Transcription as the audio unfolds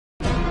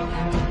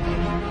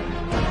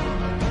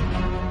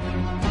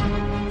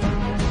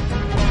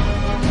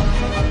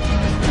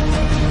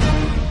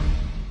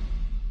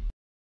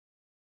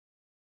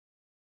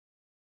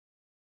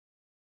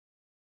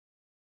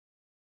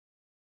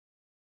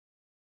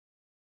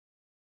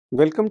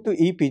Welcome to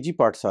EPG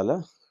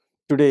Pathsala.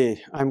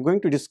 Today I am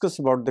going to discuss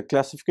about the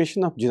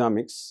classification of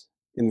genomics,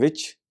 in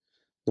which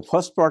the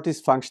first part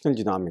is functional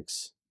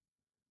genomics.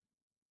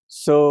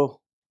 So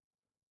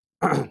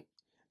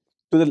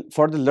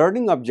for the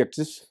learning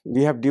objectives,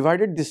 we have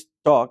divided this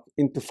talk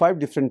into 5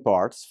 different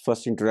parts.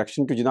 First,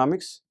 introduction to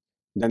genomics,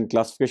 then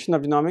classification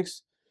of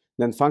genomics,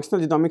 then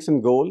functional genomics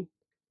and goal,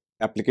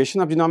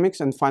 application of genomics,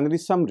 and finally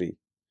summary.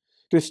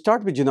 To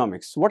start with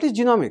genomics, what is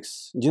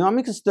genomics?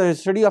 Genomics is the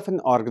study of an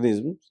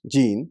organism,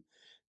 gene,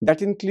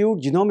 that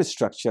include genome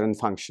structure and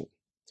function.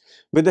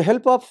 With the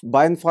help of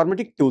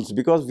bioinformatic tools,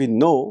 because we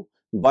know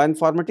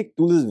bioinformatic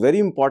tool is very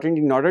important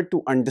in order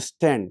to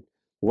understand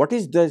what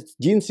is the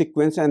gene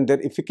sequence and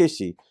their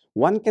efficacy,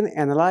 one can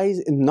analyze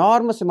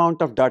enormous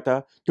amount of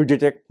data to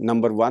detect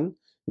number one,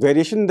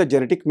 variation in the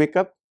genetic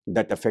makeup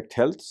that affect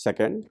health,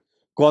 second,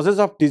 causes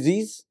of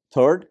disease,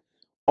 third,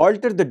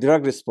 alter the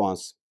drug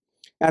response.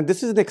 And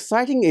this is an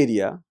exciting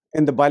area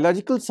in the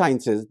biological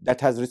sciences that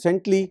has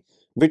recently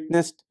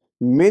witnessed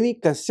many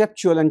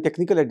conceptual and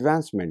technical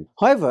advancement.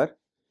 However,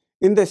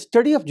 in the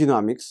study of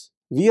genomics,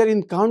 we are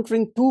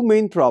encountering two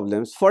main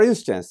problems. For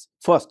instance,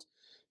 first,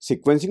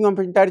 sequencing of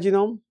entire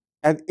genome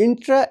and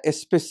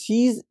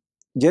intra-species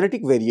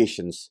genetic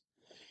variations.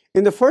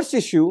 In the first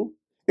issue,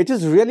 it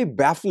is really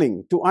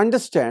baffling to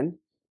understand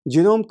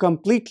genome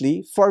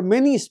completely for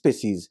many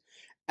species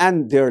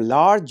and their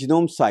large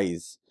genome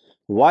size.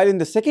 While in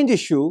the second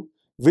issue,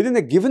 within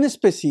a given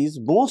species,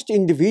 most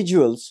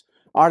individuals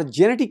are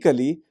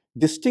genetically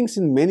distinct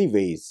in many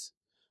ways.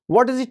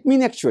 What does it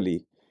mean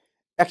actually?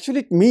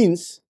 Actually, it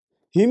means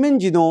human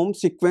genome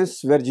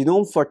sequence where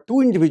genome for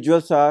two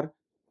individuals are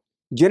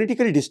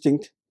genetically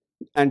distinct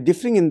and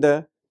differing in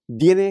the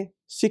DNA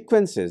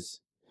sequences.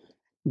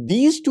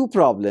 These two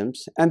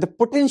problems and the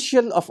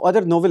potential of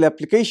other novel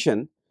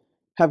application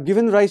have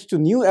given rise to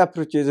new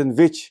approaches in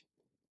which,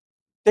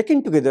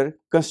 taken together,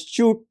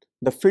 constitute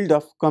the field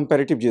of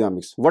comparative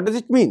genomics. What does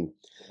it mean?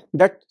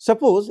 That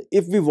suppose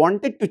if we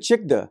wanted to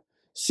check the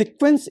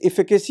sequence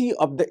efficacy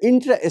of the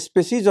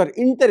intra-species or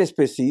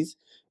interspecies,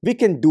 we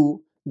can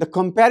do the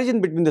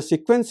comparison between the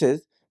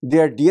sequences,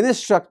 their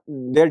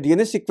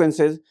DNA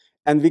sequences,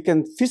 and we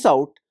can fish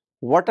out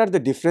what are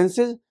the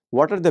differences,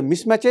 what are the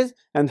mismatches,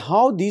 and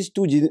how these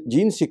two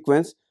gene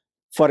sequence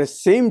for a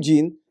same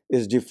gene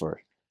is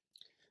differ.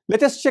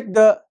 Let us check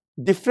the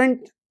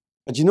different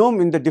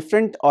genome in the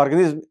different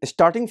organisms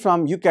starting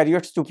from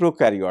eukaryotes to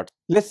prokaryotes.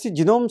 Let's see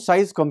genome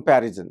size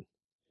comparison.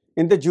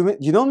 In the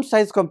genome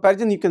size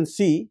comparison, you can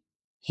see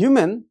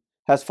human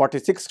has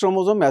 46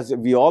 chromosomes, as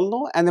we all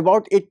know, and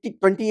about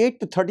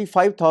 28 to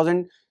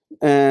 35,000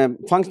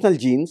 functional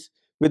genes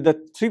with the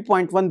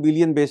 3.1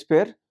 billion base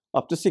pair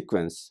of the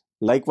sequence.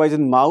 Likewise,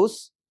 in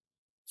mouse,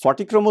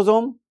 40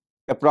 chromosome,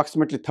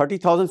 approximately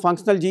 30,000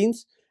 functional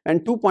genes,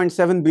 and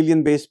 2.7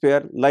 billion base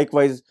pair.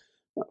 Likewise,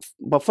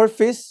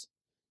 bufferfish,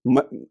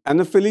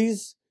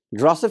 Anopheles,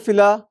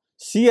 Drosophila,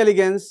 C.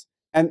 elegans,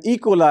 and E.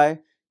 coli,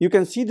 you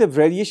can see the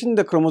variation in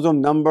the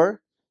chromosome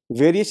number,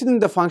 variation in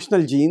the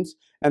functional genes,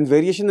 and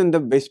variation in the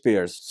base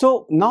pairs.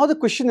 So now the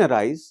question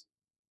arises,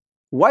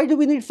 why do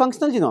we need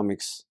functional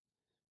genomics?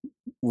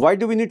 Why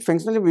do we need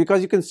functional genomics?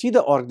 Because you can see the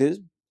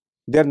organism,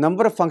 their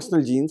number of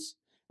functional genes,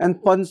 and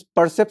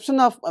perception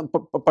of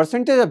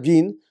percentage of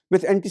gene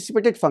with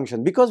anticipated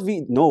function, because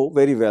we know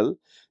very well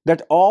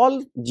that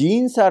all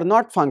genes are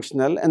not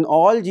functional and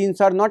all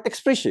genes are not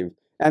expressive,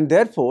 and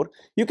therefore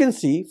you can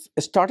see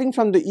starting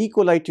from the E.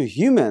 coli to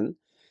human,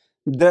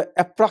 the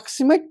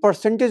approximate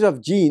percentage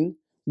of gene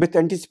with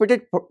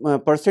anticipated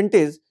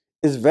percentage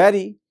is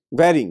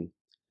varying.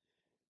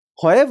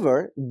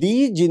 However,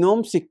 the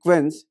genome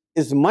sequence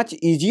is much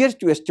easier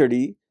to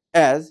study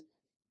as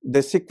the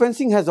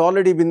sequencing has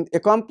already been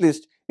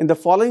accomplished in the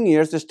following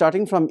years,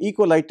 starting from E.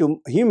 coli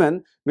to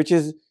human, which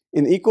is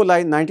in E.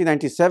 coli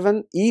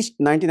 1997, yeast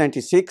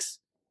 1996,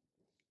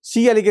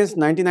 C. elegans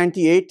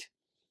 1998,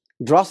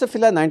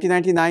 Drosophila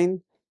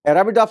 1999,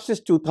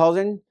 Arabidopsis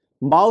 2000,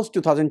 mouse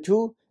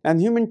 2002,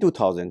 and human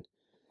 2000.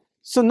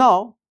 So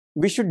now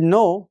we should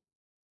know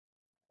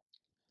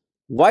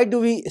why do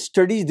we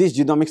study this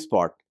genomics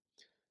part.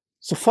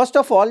 So first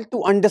of all,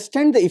 to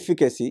understand the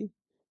efficacy,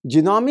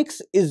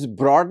 genomics is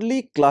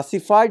broadly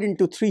classified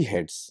into three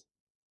heads.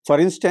 For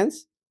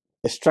instance,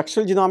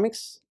 structural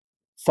genomics,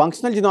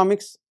 functional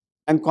genomics,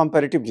 and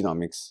comparative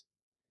genomics.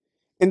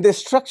 In the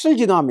structural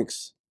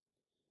genomics,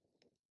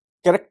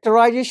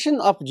 characterization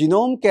of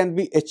genome can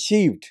be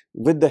achieved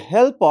with the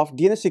help of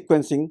DNA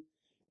sequencing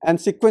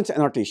and sequence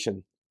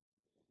annotation,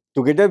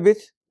 together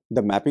with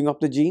the mapping of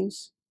the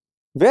genes.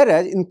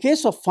 Whereas in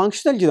case of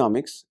functional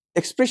genomics,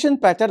 expression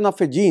pattern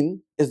of a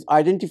gene is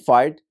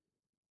identified,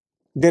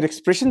 their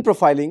expression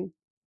profiling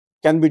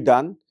can be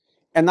done,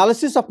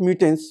 analysis of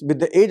mutants with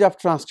the aid of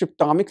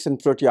transcriptomics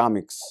and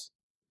proteomics.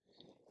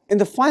 In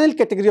the final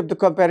category of the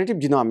comparative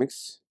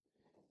genomics,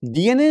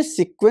 DNA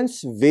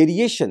sequence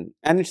variation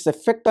and its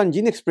effect on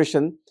gene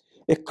expression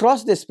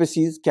across the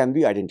species can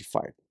be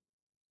identified.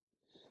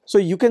 So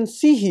you can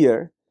see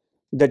here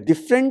the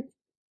different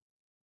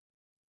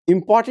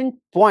important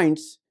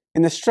points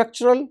in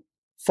structural,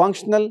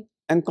 functional,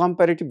 and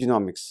comparative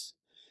genomics.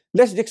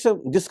 Let's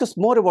discuss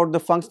more about the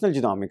functional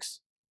genomics.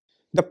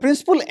 The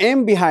principal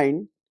aim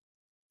behind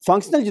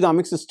functional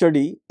genomics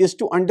study is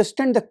to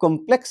understand the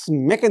complex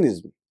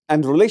mechanism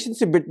and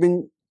relationship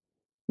between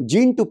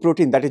gene to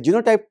protein, that is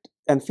genotype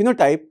and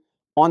phenotype,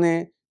 on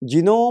a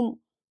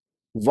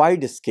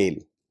genome-wide scale.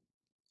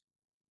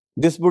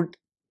 This would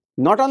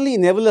not only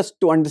enable us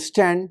to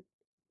understand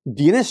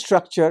DNA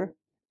structure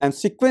and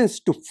sequence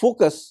to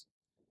focus,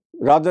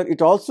 rather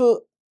it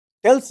also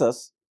tells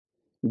us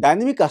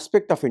dynamic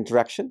aspect of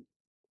interaction,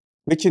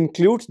 which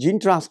includes gene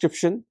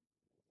transcription,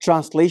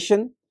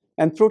 translation,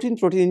 and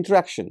protein-protein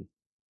interaction.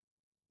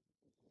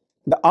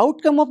 The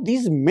outcome of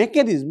these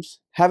mechanisms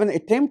have an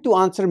attempt to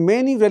answer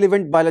many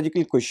relevant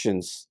biological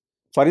questions.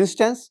 For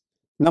instance,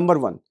 number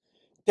one,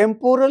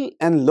 temporal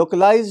and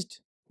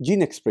localized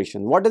gene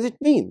expression. What does it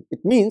mean? It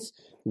means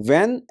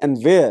when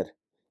and where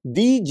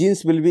these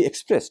genes will be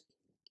expressed.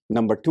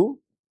 Number two,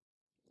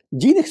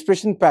 gene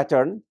expression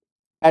pattern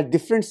at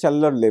different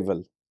cellular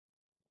level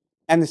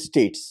and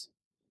states,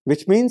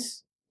 which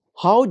means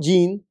how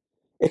gene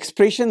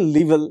expression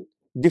level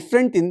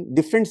different in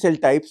different cell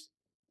types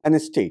and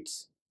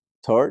states.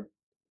 Third,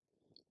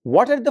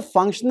 what are the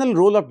functional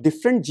role of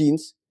different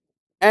genes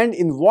and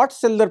in what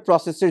cellular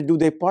processes do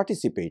they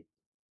participate?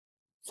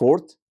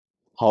 Fourth,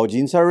 how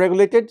genes are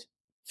regulated.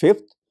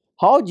 Fifth,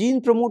 how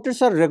gene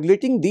promoters are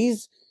regulating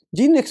these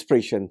gene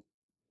expression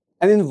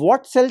and in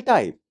what cell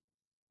type.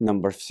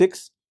 Number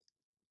six,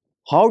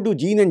 how do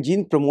gene and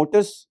gene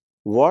promoters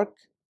work?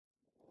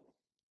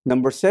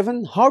 Number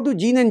seven, how do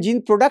gene and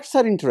gene products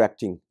are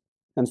interacting?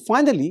 And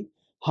finally,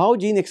 how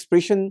gene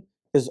expression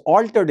is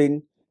altered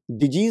in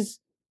disease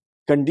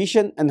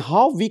condition and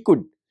how we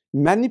could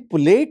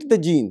manipulate the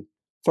gene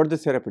for the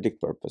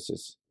therapeutic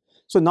purposes.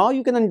 So now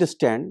you can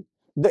understand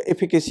the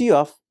efficacy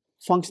of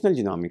functional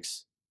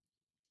genomics.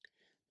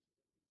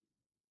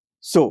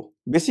 So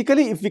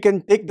basically, if we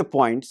can take the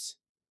points,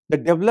 the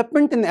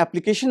development and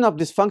application of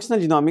this functional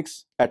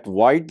genomics at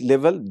wide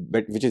level,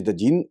 which is the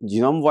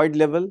genome-wide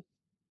level,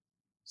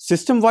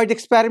 system-wide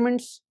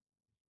experiments,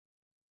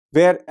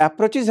 where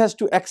approaches has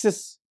to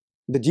access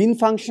the gene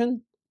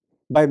function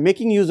by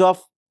making use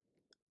of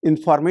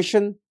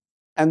information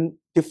and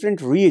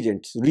different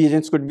reagents.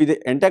 Reagents could be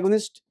the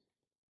antagonist,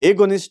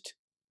 agonist,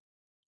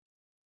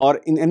 or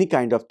in any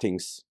kind of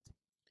things,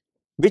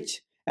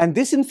 and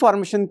this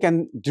information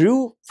can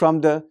drew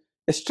from the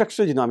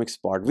structural genomics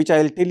part, which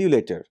I will tell you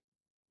later.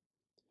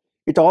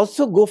 It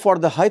also go for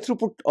the high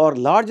throughput or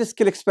large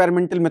scale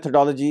experimental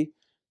methodology,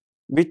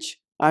 which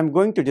I am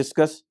going to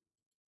discuss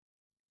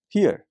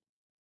here.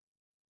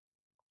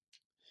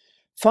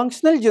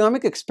 Functional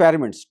genomic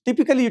experiments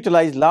typically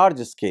utilize large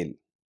scale,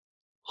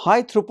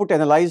 high throughput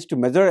analysis to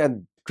measure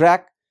and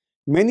track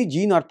many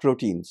gene or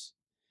proteins.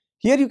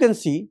 Here you can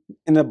see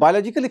in a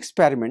biological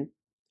experiment,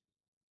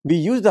 we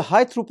use the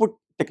high throughput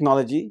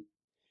technology,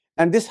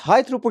 and this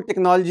high throughput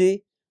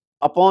technology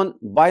upon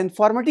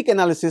bioinformatic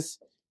analysis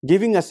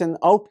giving us an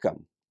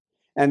outcome.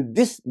 And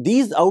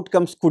these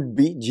outcomes could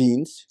be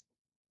genes,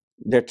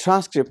 their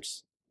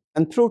transcripts,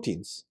 and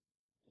proteins.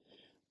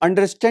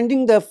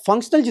 Understanding the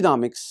functional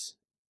genomics,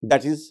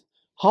 that is,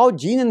 how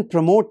genome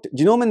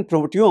and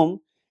proteome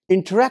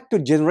interact to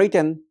generate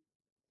an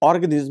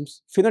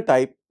organism's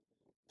phenotype,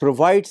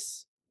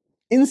 provides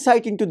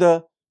insight into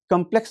the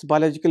complex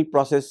biological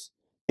process,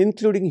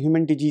 including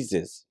human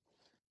diseases.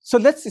 So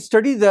let's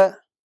study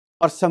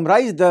or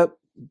summarize the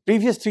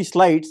previous three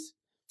slides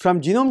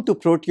from genome to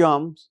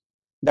proteomes,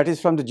 that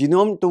is from the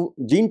genome to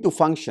gene to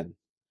function.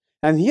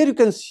 And here you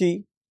can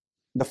see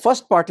the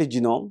first part is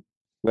genome,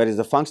 whereas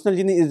the functional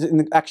gene is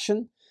in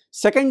action.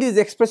 Second is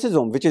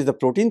expressosome, which is the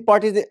protein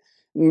part,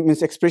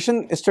 means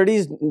expression study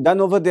is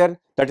done over there,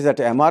 that is at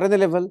mRNA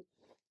level.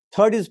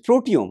 Third is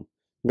proteome,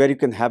 where you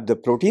can have the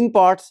protein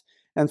parts.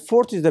 And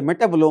fourth is the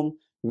metabolome,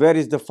 where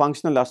is the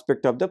functional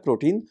aspect of the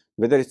protein,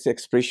 whether it's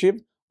expressive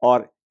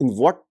or in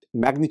what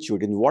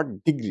magnitude, in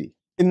what degree.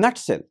 In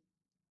nutshell,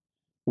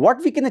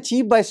 what we can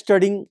achieve by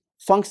studying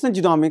functional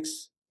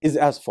genomics is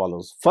as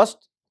follows.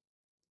 First,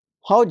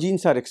 how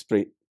genes are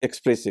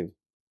expressive,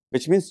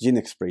 which means gene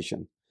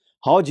expression.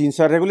 How genes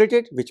are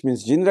regulated, which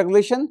means gene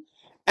regulation.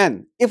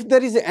 And if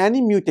there is any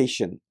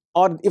mutation,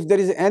 or if there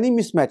is any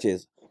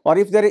mismatches, or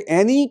if there is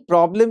any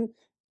problem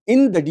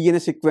in the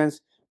DNA sequence,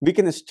 we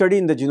can study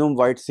in the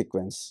genome-wide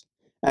sequence.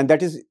 And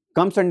that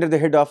comes under the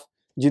head of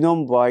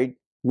genome-wide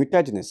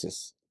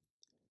mutagenesis.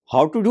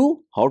 How to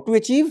do? How to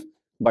achieve?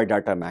 By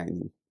data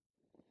mining.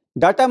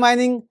 Data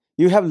mining,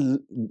 you have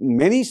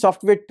many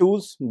software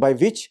tools by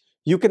which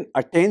you can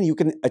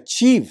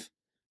achieve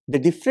the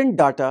different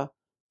data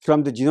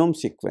from the genome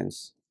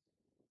sequence.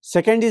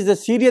 Second is the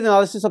serial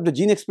analysis of the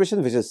gene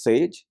expression, which is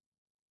SAGE.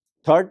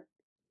 Third,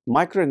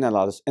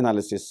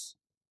 microanalysis.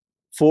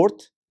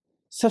 Fourth,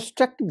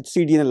 subtracted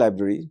cDNA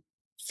library.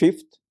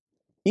 Fifth,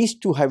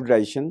 East2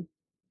 hybridization.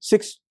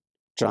 Sixth,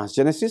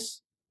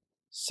 transgenesis.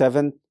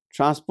 Seventh,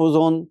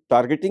 transposon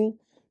targeting.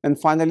 And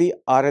finally,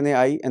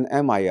 RNAi and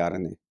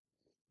miRNA.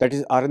 That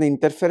is RNA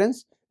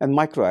interference and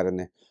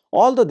microRNA.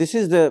 Although this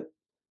is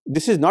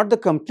not the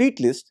complete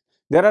list,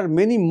 there are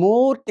many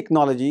more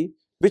technology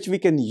which we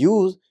can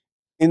use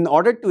in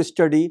order to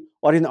study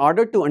or in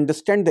order to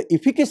understand the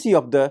efficacy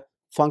of the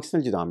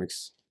functional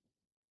genomics.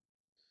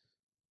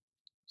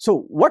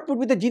 So what would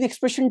be the gene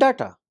expression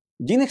data?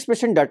 Gene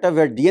expression data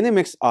where DNA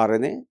makes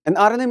RNA and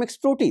RNA makes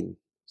protein.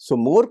 So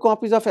more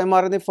copies of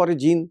mRNA for a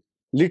gene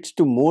leads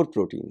to more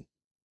protein.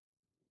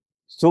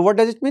 So what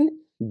does it mean?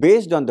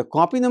 Based on the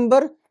copy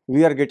number,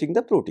 we are getting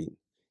the protein.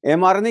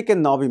 mRNA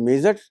can now be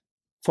measured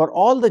for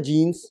all the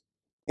genes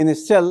in a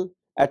cell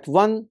at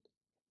one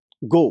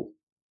go,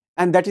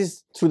 and that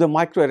is through the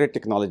microarray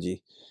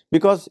technology,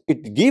 because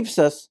it gives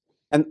us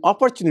an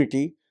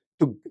opportunity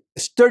to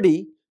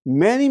study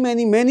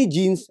many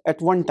genes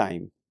at one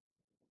time.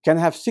 Can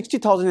have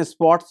 60,000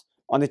 spots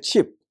on a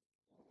chip,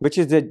 which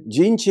is the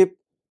gene chip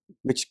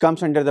which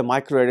comes under the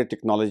microarray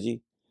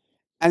technology.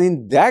 And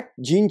in that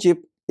gene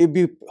chip, if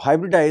we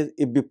hybridize,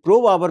 if we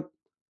probe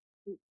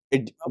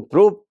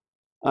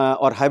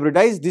or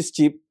hybridize this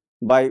chip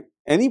by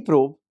any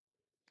probe,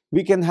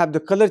 we can have the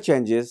color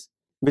changes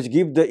which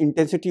give the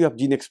intensity of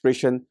gene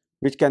expression,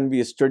 which can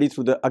be studied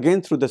through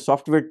the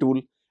software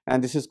tool,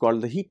 and this is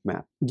called the heat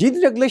map.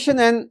 Gene regulation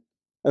and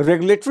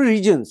regulatory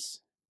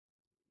regions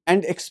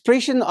and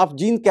expression of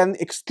gene can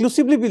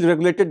exclusively be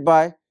regulated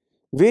by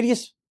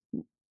various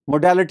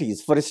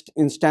modalities. For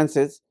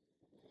instances,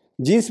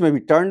 genes may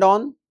be turned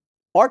on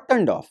or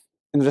turned off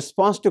in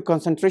response to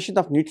concentration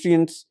of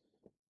nutrients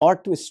or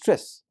to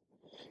stress.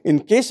 In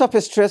case of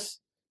stress,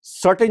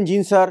 certain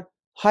genes are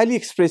highly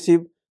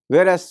expressive,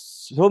 whereas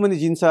so many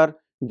genes are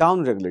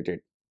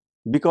down-regulated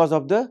because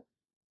of the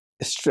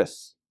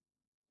stress.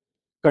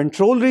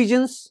 Control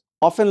regions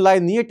often lie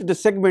near to the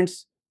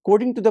segments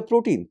coding to the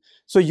protein.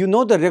 So you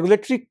know the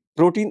regulatory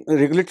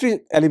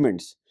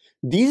elements.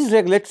 These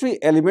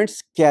regulatory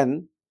elements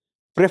can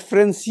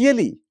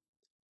preferentially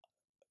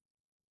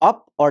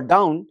up or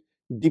down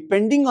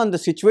depending on the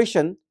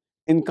situation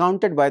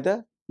encountered by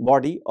the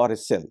body or a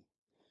cell.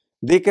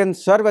 They can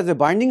serve as a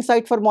binding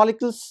site for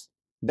molecules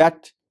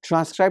that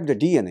transcribe the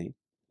DNA,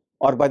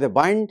 or by the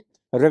bind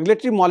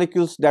regulatory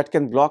molecules that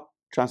can block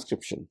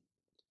transcription,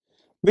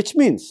 which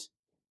means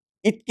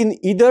it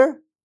can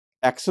either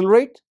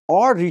accelerate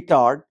or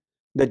retard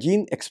the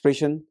gene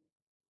expression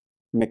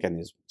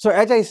mechanism. So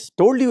as I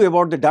told you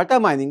about the data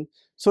mining,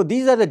 so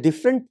these are the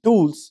different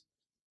tools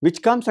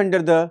which comes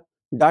under the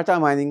data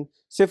mining.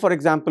 Say for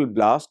example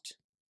BLAST,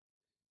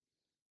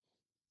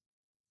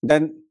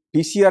 then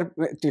PCR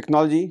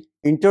technology,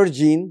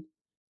 InterGene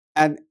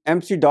and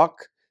MCDoc.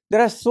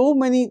 There are so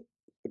many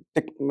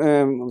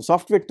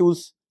software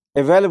tools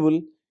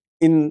available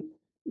in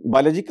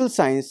biological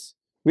science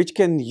which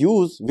can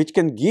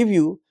give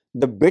you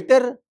the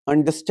better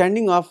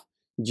understanding of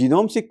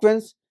genome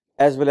sequence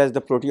as well as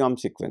the proteome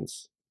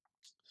sequence.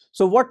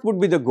 So what would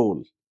be the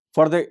goal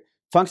for the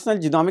functional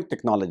genomic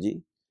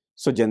technology?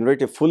 So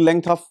generate a full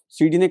length of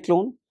cDNA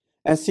clone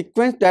and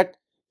sequence that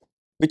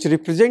which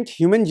represent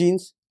human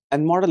genes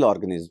and model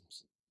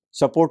organisms.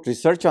 Support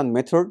research on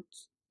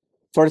methods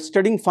for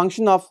studying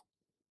function of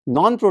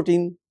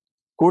non-protein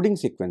coding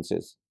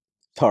sequences.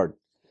 Third,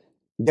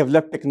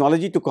 develop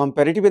technology to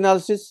comparative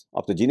analysis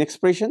of the gene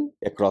expression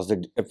across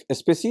the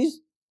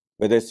species,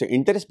 whether it's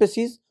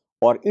interspecies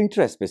or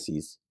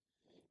intraspecies.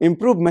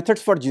 Improve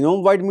methods for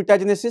genome-wide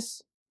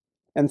mutagenesis.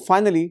 And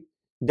finally,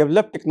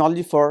 develop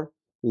technology for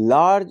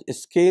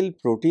large-scale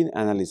protein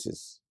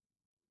analysis.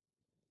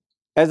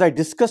 As I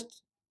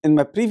discussed in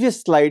my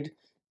previous slide,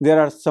 there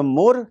are some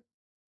more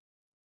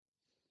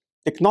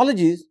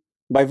technologies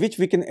by which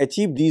we can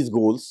achieve these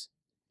goals,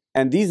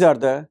 and these are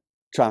the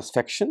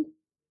transfection,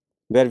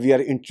 where we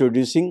are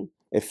introducing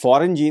a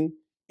foreign gene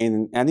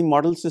in any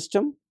model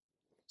system.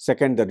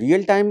 Second, the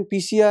real-time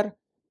PCR.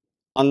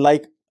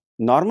 Unlike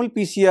normal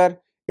PCR,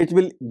 it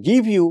will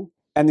give you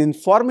an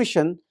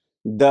information,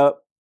 the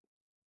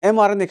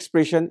mRNA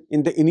expression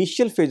in the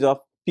initial phase of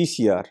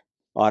PCR.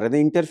 RNA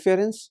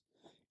interference.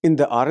 In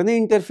the RNA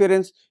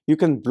interference, you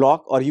can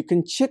block or you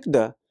can check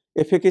the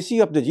efficacy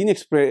of the gene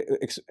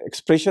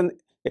expression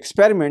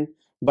experiment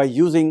by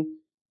using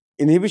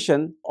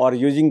inhibition or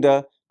using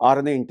the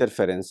RNA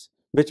interference,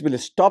 which will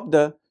stop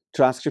the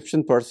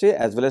transcription per se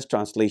as well as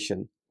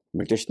translation.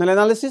 Mutational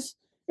analysis.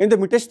 In the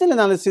mutational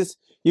analysis,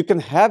 you can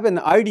have an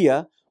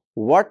idea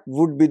what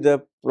would be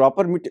the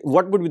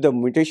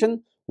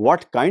mutation,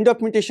 what kind of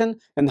mutation,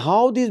 and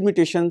how these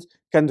mutations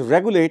can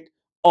regulate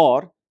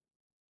or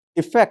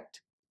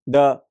affect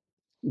the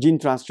gene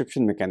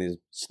transcription mechanism.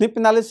 SNP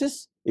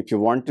analysis, if you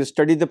want to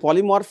study the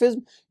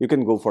polymorphism, you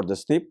can go for the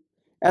SNP.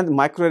 And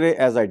microarray,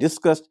 as I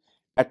discussed,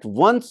 at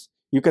once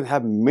you can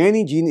have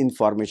many gene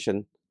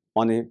information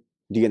on a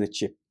DNA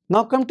chip.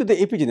 Now come to the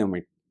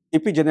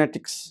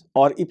epigenetics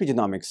or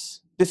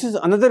epigenomics. This is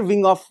another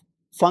wing of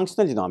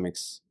functional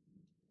genomics.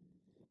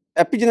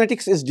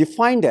 Epigenetics is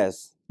defined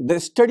as the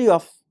study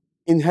of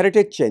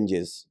inherited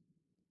changes,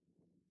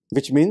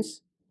 which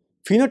means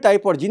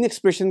phenotype or gene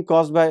expression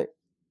caused by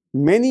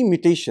many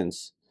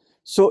mutations.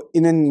 So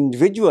in an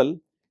individual,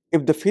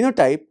 if the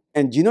phenotype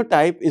and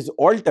genotype is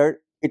altered,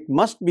 it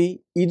must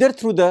be either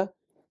through the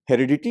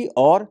heredity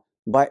or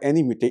by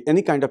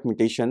any kind of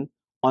mutation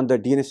on the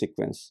DNA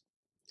sequence.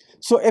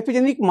 So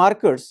epigenetic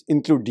markers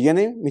include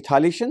DNA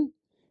methylation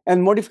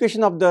and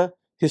modification of the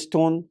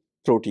histone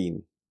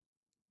protein.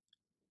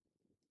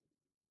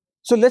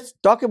 So let's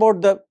talk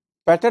about the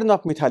pattern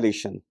of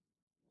methylation,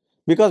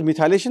 because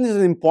methylation is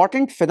an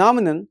important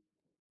phenomenon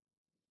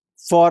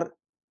for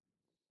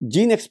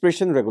gene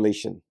expression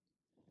regulation.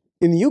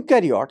 In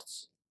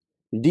eukaryotes,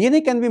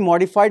 DNA can be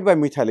modified by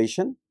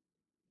methylation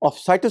of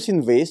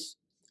cytosine base,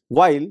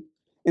 while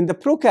in the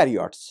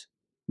prokaryotes,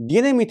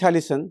 DNA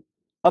methylation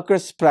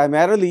occurs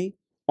primarily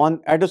on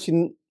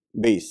adenosine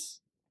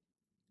base.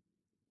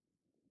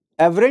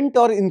 Aberrant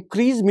or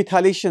increased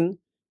methylation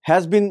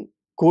has been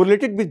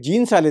correlated with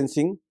gene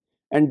silencing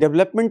and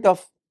development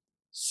of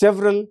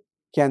several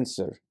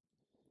cancers.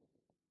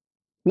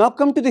 Now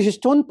come to the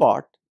histone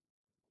part.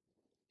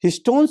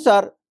 Histones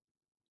are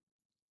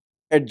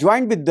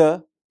adjoined with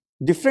the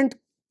different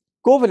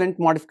covalent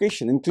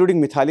modification,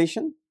 including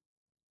methylation,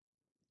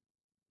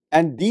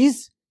 and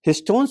these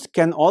histones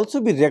can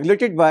also be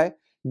regulated by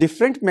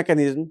different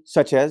mechanisms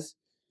such as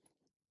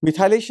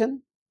methylation,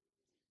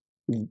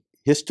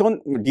 histone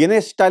DNA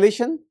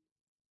acetylation,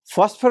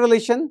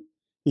 phosphorylation,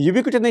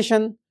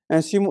 ubiquitination,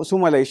 and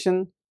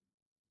sumylation.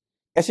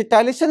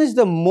 Acetylation is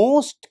the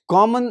most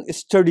common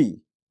study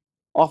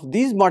of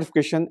these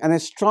modifications and a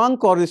strong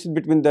correlation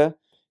between the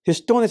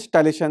histone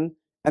acetylation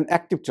and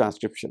active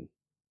transcription.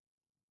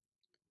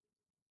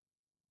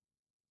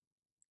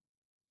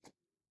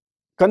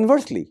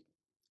 Conversely,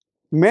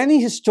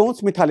 many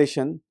histones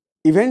methylation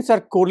events are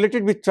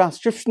correlated with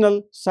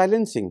transcriptional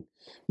silencing,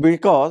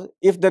 because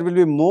if there will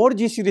be more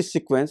G series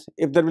sequence,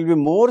 if there will be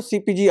more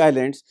CPG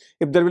islands,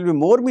 if there will be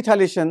more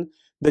methylation,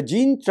 the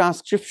gene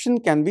transcription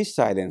can be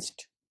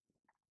silenced.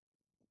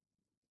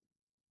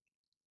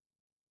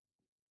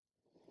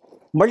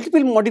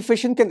 Multiple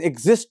modifications can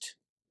exist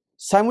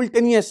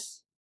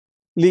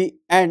simultaneously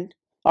and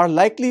are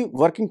likely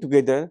working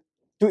together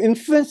to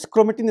influence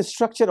chromatin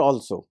structure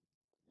also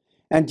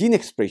and gene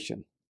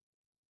expression.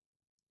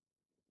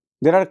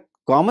 There are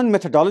common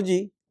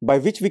methodology by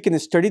which we can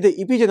study the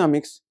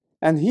epigenomics,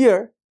 and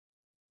here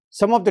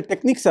some of the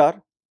techniques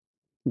are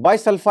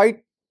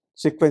bisulfite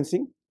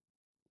sequencing,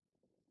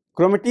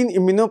 chromatin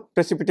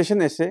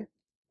immunoprecipitation assay,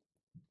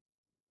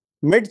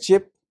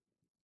 MedChip,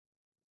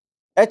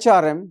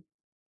 HRM,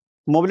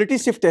 mobility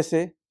shift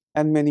assay,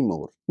 and many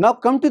more. Now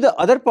come to the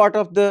other part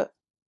of the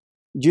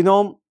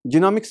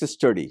genomics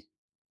study.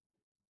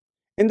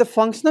 In the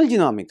functional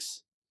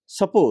genomics,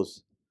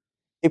 suppose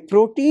a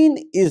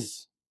protein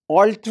is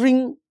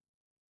altering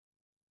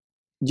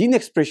gene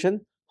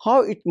expression,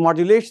 how it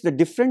modulates the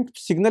different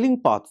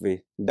signaling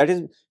pathway, that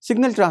is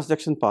signal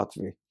transduction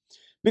pathway.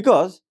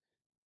 Because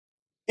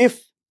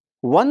if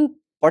one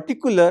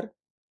particular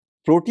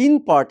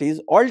protein part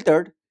is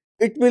altered,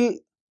 it will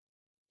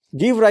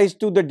give rise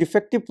to the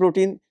defective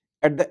protein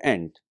at the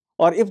end,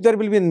 or if there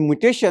will be a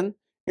mutation,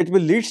 it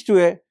will lead to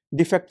a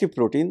defective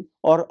protein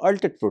or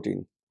altered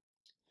protein.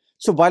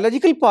 So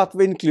biological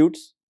pathway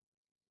includes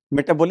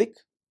metabolic,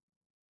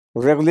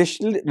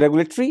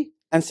 regulatory,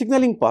 and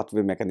signaling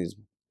pathway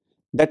mechanism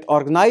that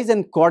organize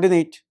and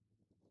coordinate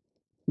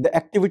the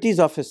activities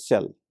of a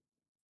cell.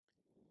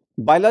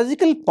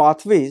 Biological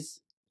pathways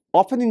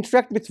often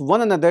interact with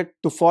one another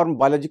to form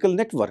biological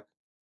network,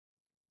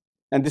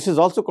 and this is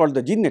also called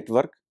the gene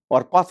network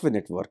or pathway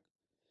network.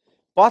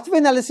 Pathway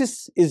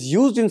analysis is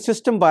used in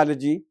system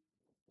biology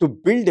to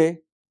build a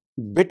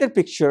better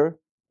picture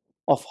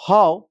of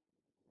how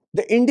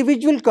the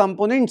individual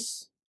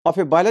components of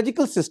a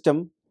biological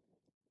system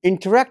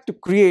interact to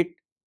create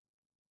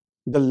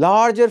the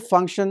larger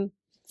functional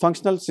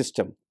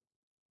system.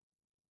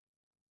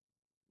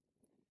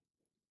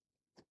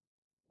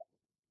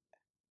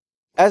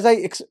 As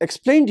I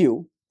explained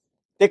you,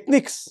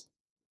 techniques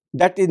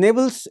that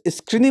enables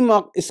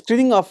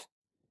screening of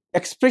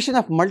expression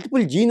of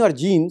multiple gene or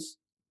genes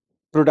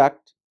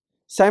product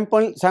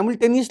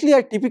simultaneously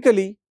are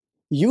typically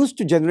used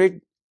to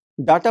generate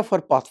data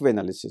for pathway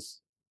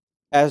analysis,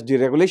 as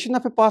deregulation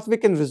of a pathway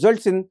can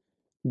result in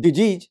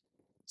disease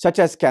such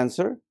as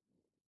cancer.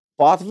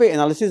 Pathway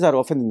analyses are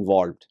often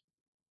involved,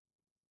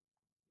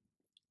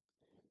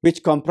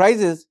 which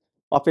comprises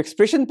of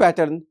expression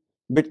pattern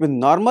between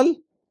normal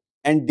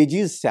and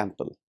disease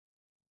sample.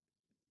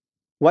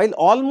 While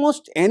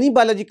almost any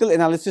biological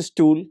analysis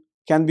tool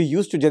can be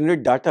used to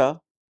generate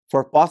data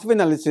for pathway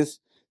analysis,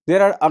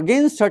 there are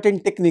again certain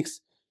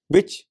techniques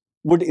which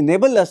would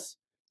enable us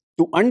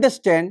to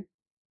understand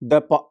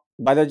the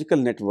biological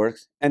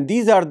networks, and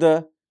these are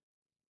the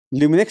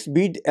Luminex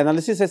bead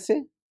analysis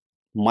assay,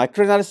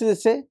 microanalysis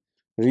assay,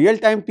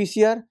 real-time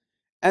PCR,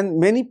 and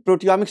many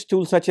proteomics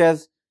tools such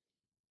as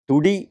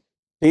 2D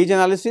page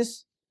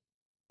analysis,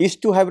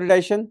 Is2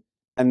 hybridization,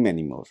 and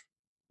many more.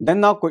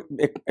 Then now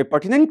a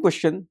pertinent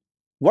question: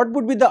 what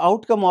would be the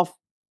outcome of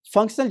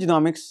functional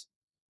genomics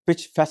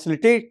which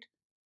facilitate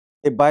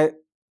a biomarker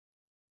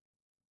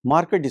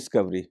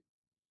discovery?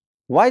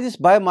 Why this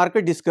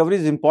biomarker discovery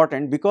is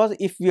important? Because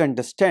if we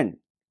understand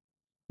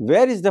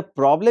where is the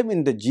problem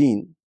in the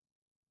gene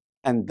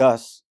and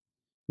thus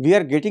we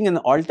are getting an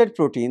altered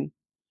protein,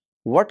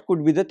 what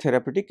could be the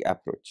therapeutic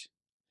approach?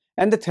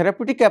 And the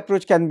therapeutic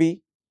approach can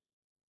be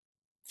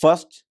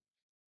first,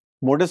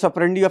 modus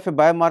operandi of a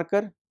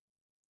biomarker,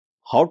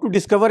 how to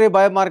discover a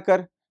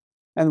biomarker,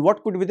 and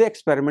what could be the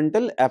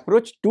experimental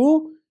approach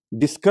to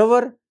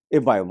discover a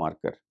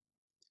biomarker.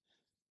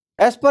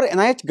 As per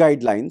NIH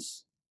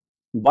guidelines,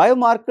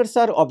 biomarkers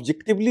are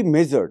objectively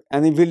measured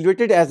and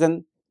evaluated as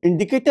an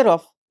indicator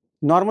of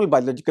normal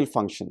biological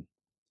function,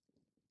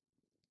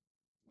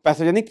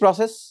 pathogenic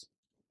process,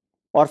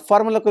 or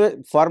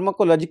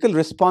pharmacological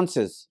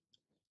responses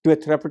to a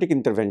therapeutic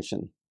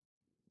intervention.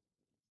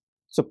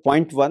 So,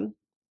 point 1,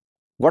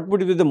 what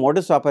would be the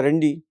modus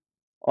operandi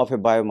of a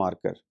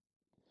biomarker?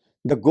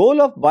 The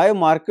goal of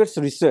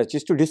biomarkers research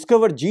is to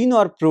discover gene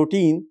or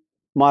protein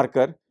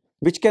marker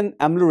which can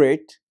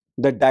ameliorate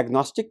the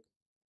diagnostic,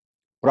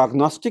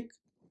 prognostic,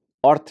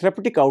 or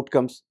therapeutic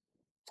outcomes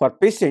for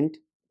patient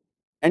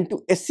and to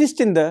assist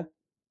in the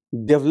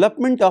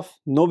development of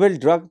novel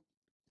drug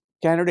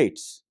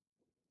candidates.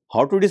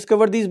 How to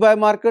discover these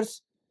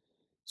biomarkers?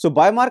 So,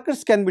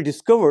 biomarkers can be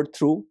discovered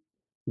through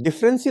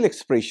differential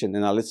expression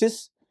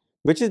analysis,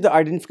 which is the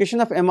identification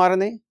of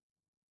mRNA,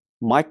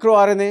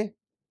 microRNA,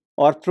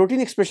 or protein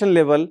expression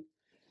level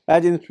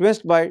as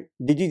influenced by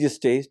disease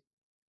stage,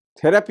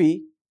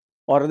 therapy,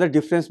 or other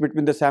difference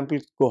between the sample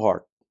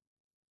cohort.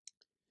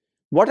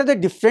 What are the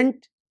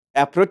different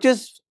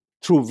approaches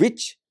through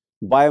which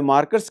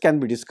biomarkers can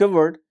be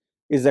discovered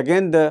is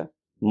again the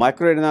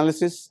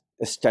microanalysis,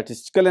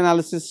 statistical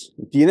analysis,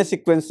 DNA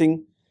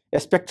sequencing,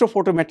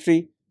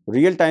 spectrophotometry,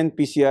 real-time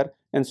PCR,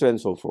 and so on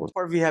and so forth.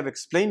 We have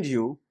explained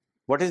you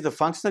what is the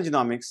functional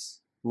genomics,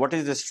 what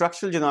is the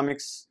structural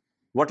genomics,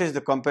 what is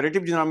the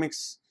comparative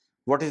genomics,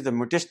 what is the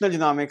mutational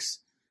genomics,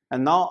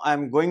 and now I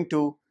am going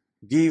to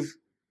give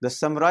the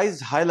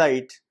summarized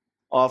highlight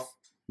of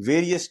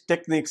various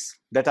techniques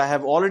that I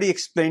have already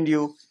explained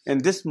you in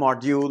this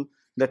module,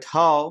 that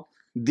how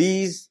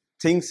these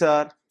things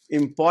are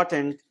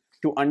important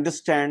to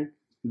understand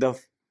the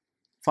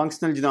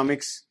functional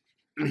genomics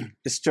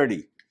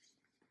study.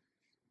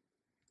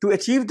 To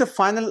achieve the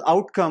final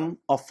outcome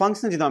of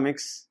functional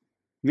genomics,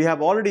 we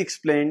have already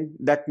explained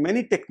that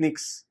many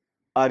techniques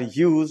are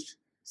used,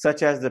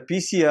 such as the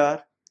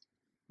PCR.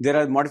 There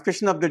are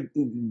modification of the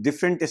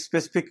different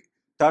specific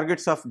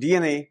targets of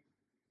DNA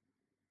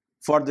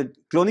for the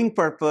cloning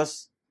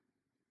purpose,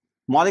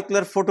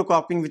 molecular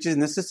photocopying, which is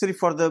necessary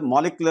for the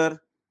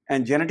molecular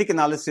and genetic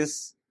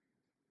analysis,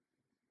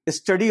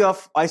 study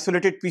of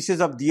isolated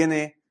pieces of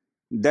DNA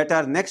that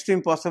are next to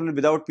impossible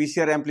without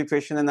PCR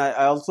amplification. And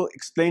I also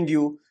explained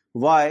you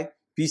why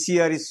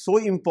PCR is so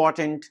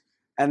important,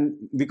 and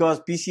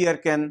because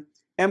PCR can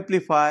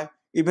amplify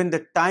even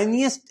the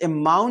tiniest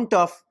amount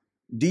of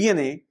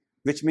DNA,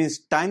 which means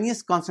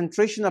tiniest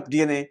concentration of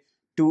DNA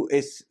to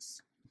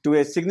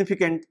a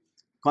significant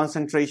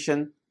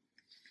concentration.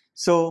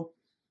 So,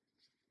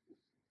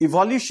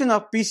 evolution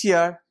of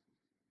PCR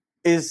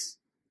is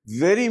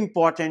very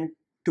important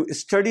to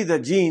study the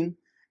gene,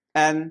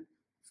 and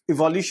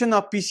evolution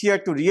of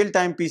PCR to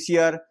real-time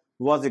PCR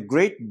was a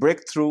great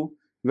breakthrough,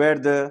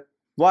 where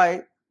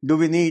why do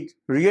we need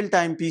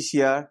real-time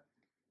PCR?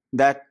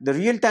 That the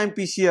real-time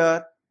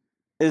PCR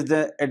is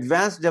the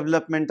advanced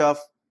development of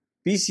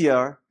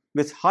PCR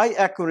with high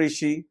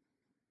accuracy,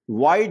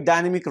 wide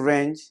dynamic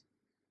range,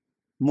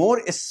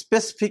 more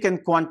specific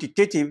and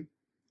quantitative,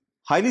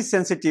 highly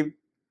sensitive,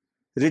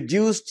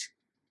 reduced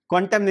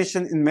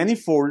contamination in many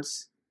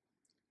folds,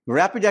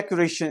 rapid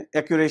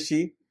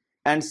accuracy,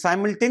 and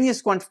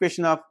simultaneous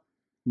quantification of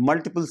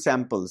multiple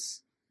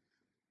samples.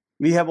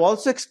 We have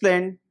also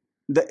explained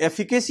the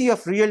efficacy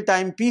of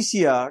real-time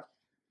PCR,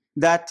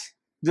 that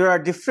there are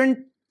different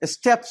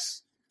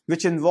steps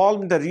which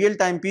involve in the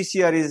real-time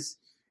PCR is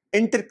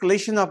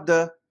intercalation of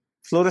the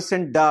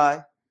fluorescent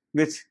dye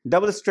with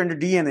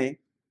double-stranded DNA,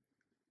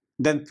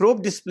 then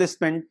probe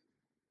displacement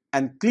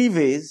and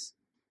cleavage,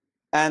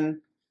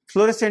 and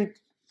fluorescent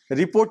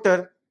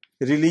reporter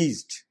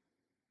released.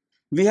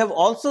 We have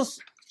also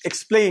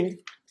explained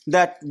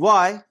that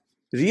why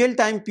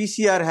real-time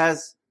PCR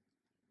has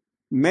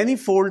many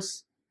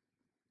folds,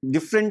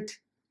 different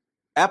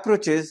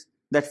approaches.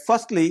 That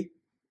firstly,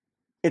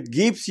 it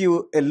gives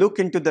you a look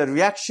into the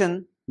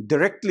reaction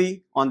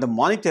directly on the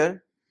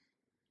monitor,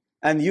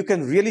 and you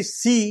can really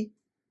see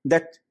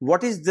that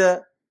what is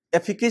the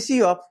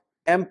efficacy of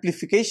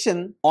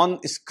amplification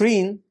on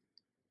screen.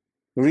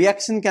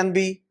 Reaction can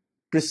be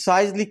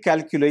precisely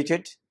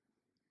calculated.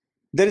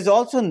 There is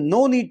also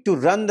no need to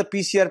run the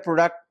PCR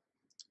product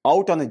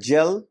out on a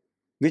gel,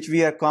 which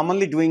we are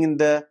commonly doing in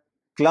the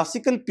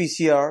classical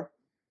PCR.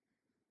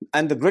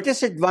 And the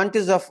greatest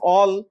advantage of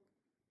all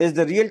is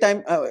the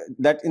real-time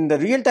that in the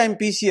real-time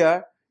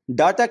PCR,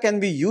 data can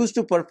be used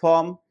to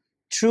perform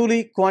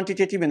truly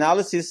quantitative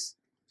analysis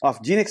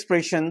of gene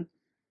expression.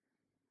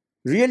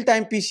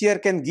 Real-time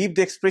PCR can give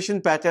the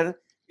expression pattern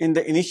in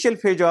the initial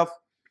phase of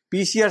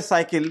PCR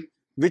cycle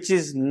which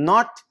is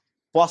not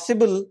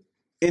possible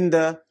in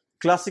the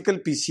classical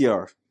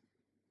PCR.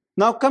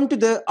 Now come to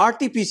the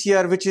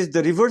RT-PCR, which is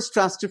the reverse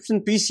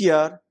transcription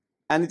PCR,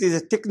 and it is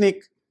a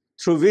technique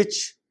through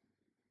which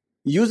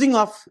using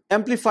of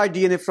amplified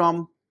DNA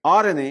from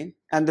RNA,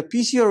 and the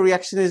PCR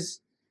reaction is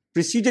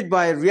preceded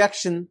by a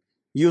reaction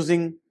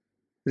using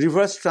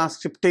reverse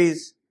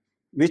transcriptase,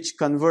 which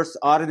converts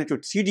RNA to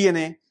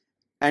cDNA,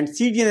 and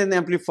cDNA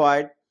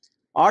amplified.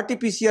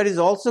 RT-PCR is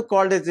also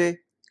called as a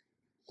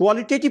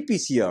qualitative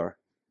PCR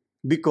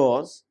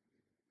because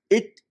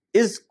it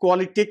is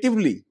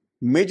qualitatively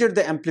measure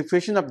the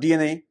amplification of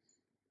DNA.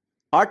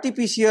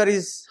 RT-PCR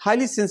is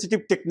highly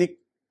sensitive technique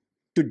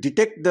to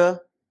detect the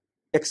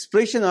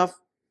expression of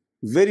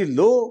very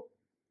low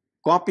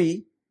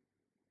copy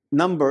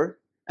number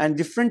and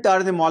different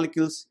RNA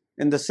molecules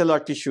in the cell or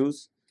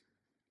tissues.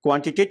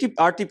 Quantitative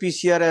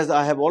RT-PCR, as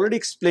I have already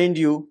explained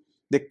you,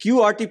 the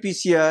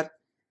qRT-PCR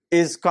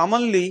is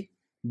commonly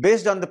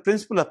based on the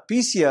principle of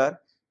PCR,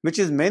 which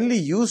is mainly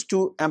used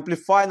to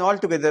amplify and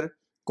altogether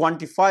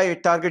quantify a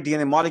target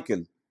DNA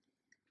molecule.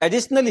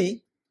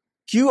 Additionally,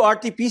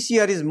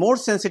 qRT-PCR is more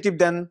sensitive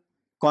than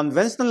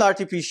conventional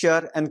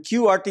RT-PCR, and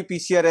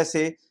qRT-PCR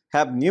assay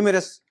have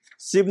numerous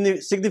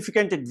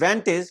significant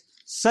advantages,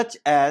 such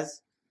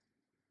as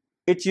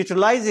it's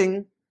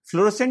utilizing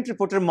fluorescent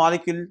reporter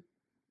molecule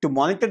to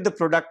monitor the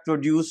product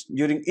produced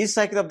during each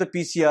cycle of the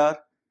PCR.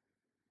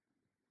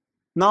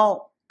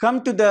 Now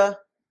come to the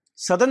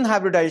sudden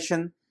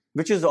hybridization,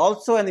 which is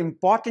also an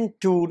important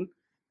tool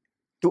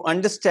to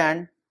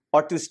understand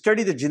or to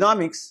study the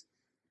genomics.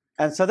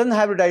 And sudden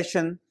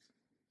hybridization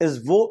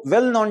is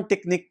well-known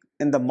technique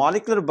in the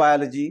molecular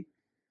biology,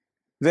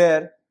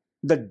 where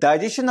the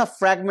digestion of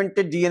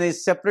fragmented DNA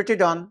is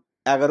separated on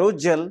agar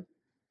gel,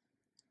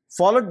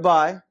 followed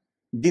by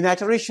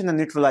denaturation and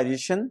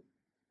neutralization.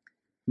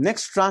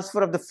 Next,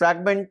 transfer of the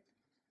fragmented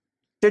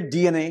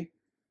DNA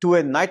to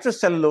a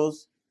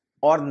nitrocellulose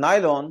or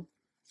nylon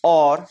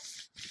or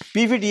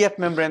PVDF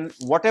membrane,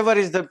 whatever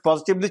is the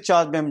positively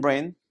charged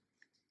membrane,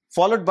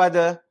 followed by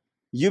the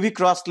UV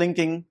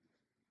cross-linking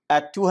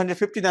at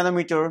 250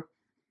 nanometer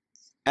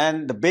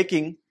and the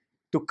baking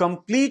to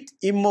complete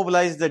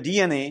immobilize the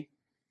DNA.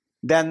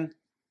 Then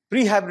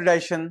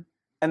pre-hybridization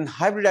and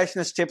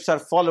hybridization steps are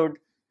followed,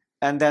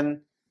 and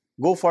then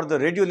go for the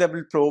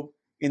radio-labeled probe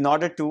in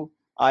order to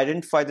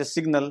identify the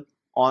signal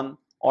on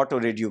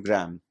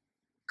autoradiogram.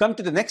 Come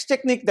to the next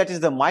technique, that is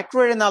the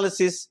microarray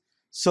analysis.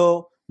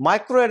 So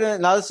microarray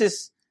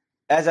analysis,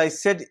 as I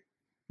said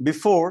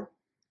before,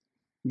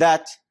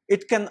 that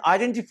it can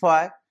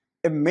identify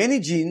many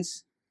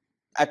genes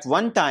at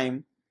one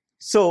time.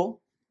 So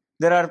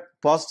there are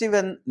positive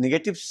and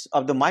negatives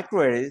of the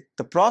microarray.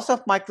 The process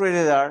of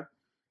microarrays are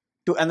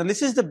to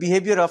analyze the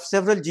behavior of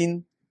several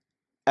genes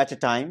at a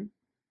time.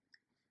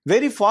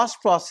 Very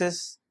fast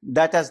process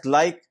that has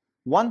like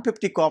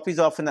 150 copies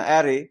of an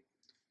array,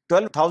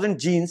 12,000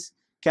 genes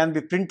can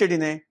be printed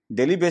in a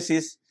daily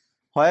basis.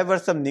 However,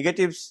 some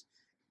negatives,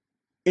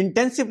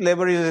 intensive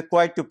labor is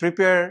required to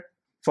prepare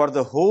for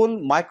the whole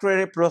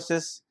microarray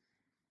process,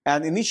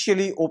 and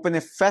initially open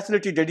a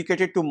facility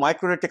dedicated to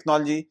microarray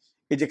technology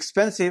is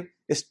expensive.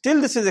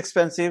 Still this is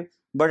expensive,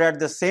 but at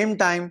the same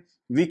time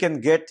we can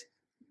get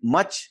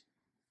much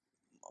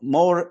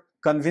more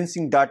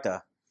convincing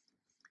data.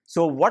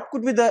 So what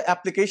could be the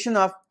application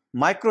of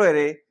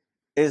microarray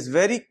is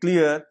very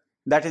clear,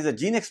 that is a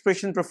gene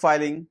expression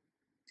profiling,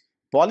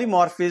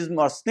 polymorphism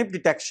or SNP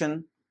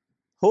detection,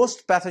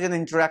 host pathogen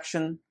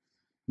interaction,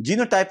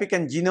 genotypic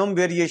and genome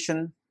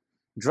variation,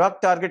 drug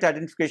target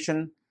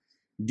identification,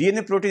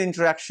 DNA protein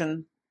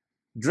interaction,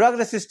 drug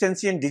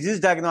resistance and disease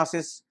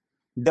diagnosis,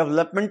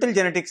 developmental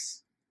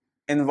genetics,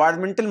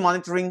 environmental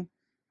monitoring,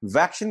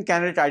 vaccine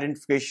candidate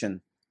identification.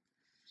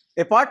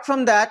 Apart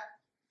from that,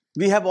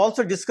 we have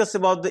also discussed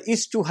about the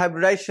Is2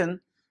 hybridization,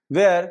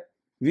 where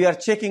we are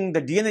checking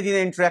the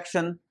DNA-DNA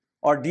interaction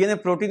or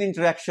DNA protein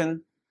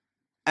interaction,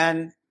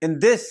 and in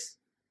this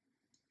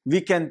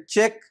we can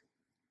check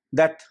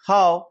that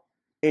how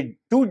a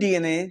two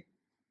DNA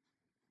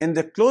in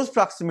the close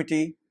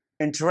proximity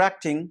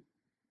interacting.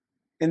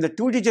 In the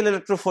 2D gel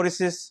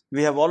electrophoresis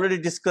we have already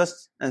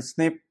discussed, and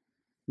SNP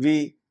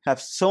we have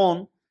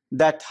shown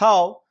that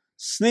how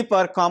SNP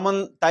are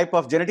common type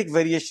of genetic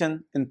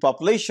variation in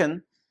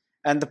population,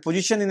 and the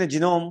position in a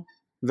genome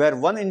where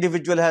one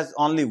individual has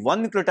only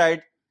one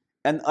nucleotide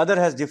and other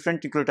has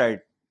different nucleotide.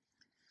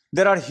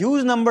 There are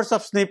huge numbers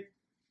of SNP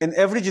in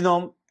every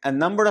genome, and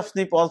number of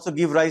SNP also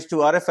give rise to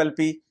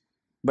RFLP,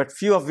 but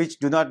few of which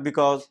do not,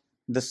 because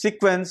the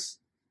sequence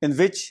in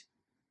which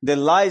they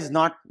lie is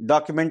not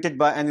documented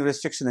by any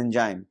restriction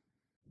enzyme.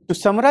 To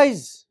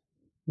summarize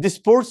this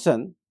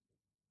portion,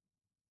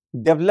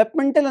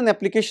 developmental and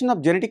application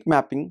of genetic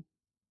mapping,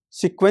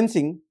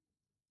 sequencing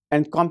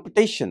and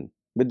computation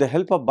with the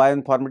help of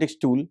bioinformatics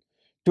tool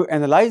to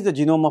analyze the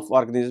genome of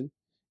organism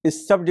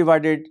is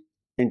subdivided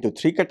into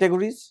three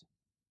categories.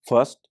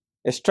 First,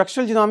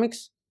 structural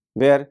genomics,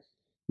 where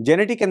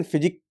genetic and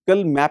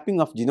physical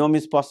mapping of genome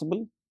is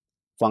possible.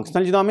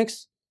 Functional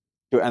genomics,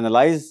 to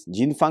analyze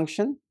gene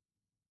function.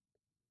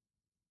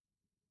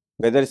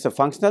 whether it's a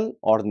functional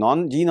or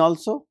non-gene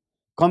also.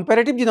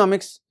 Comparative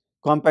genomics,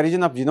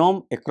 comparison of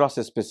genome across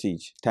a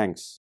species.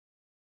 Thanks.